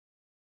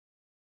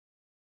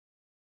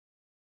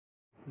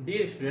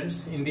Dear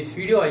students, in this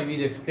video I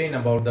will explain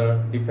about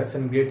the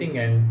diffraction grating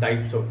and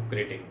types of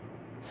grating.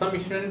 Some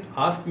students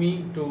ask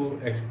me to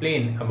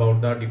explain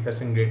about the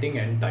diffraction grating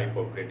and type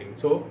of grating.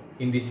 So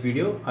in this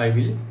video I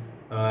will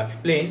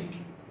explain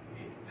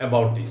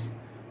about this.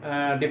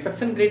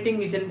 Diffraction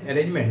grating is an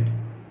arrangement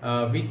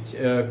which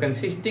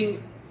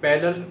consisting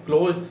parallel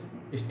closed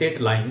straight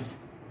lines,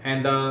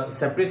 and the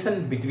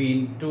separation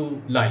between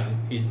two lines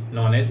is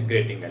known as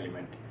grating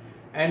element.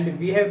 And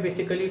we have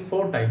basically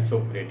four types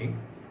of grating.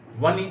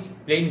 One is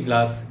plain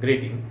glass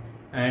grating,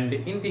 and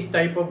in this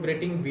type of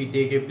grating we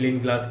take a plain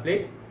glass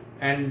plate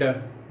and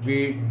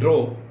we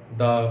draw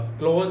the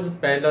closed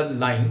parallel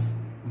lines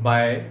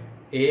by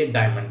a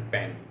diamond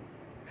pen,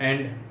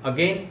 and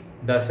again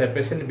the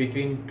separation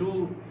between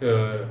two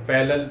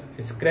parallel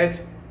scratch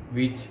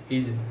which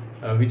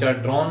are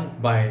drawn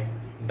by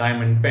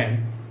diamond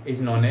pen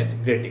is known as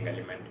grating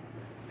element.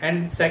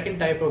 And second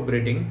type of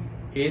grating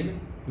is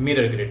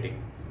mirror grating.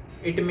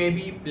 It may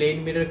be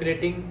plain mirror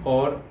grating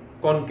or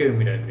concave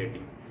mirror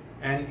grating,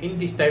 and in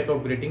this type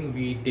of grating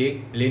we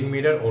take plain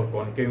mirror or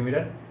concave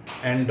mirror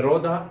and draw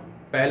the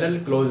parallel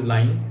closed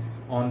line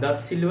on the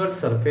silver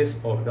surface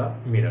of the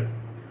mirror.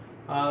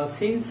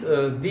 Since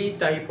these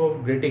type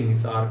of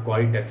gratings are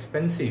quite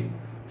expensive,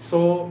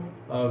 so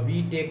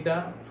we take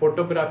the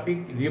photographic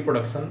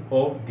reproduction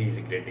of these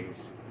gratings.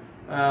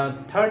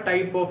 Third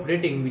type of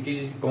grating which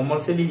is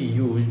commercially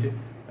used,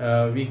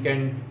 we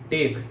can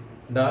take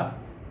the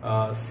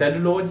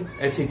cellulose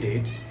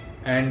acetate,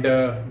 and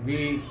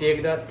we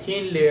take the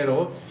thin layer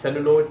of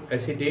cellulose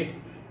acetate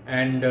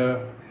and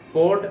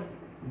coat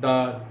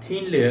the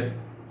thin layer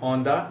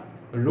on the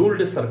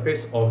ruled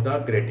surface of the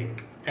grating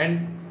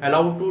and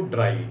allow to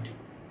dry it.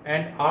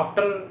 And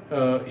after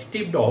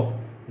stripped off,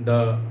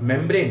 the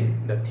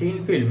membrane, the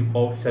thin film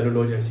of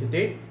cellulose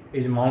acetate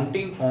is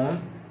mounting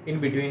on in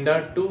between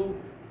the two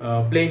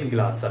plain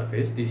glass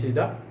surface. This is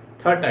the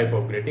third type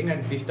of grating,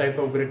 and this type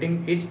of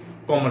grating is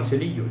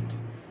commercially used.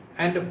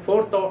 And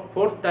fourth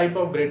type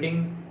of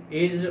grating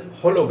is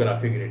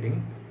holographic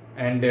grating,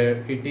 and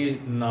it is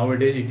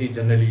nowadays it is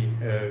generally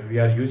we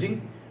are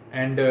using.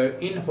 And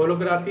in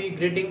holographic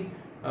grating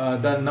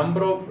the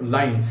number of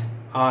lines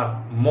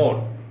are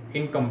more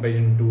in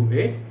comparison to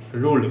a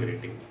ruled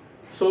grating.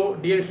 So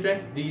dear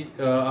students, these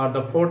are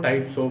the four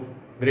types of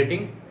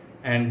grating,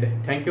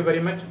 and thank you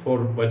very much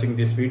for watching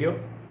this video.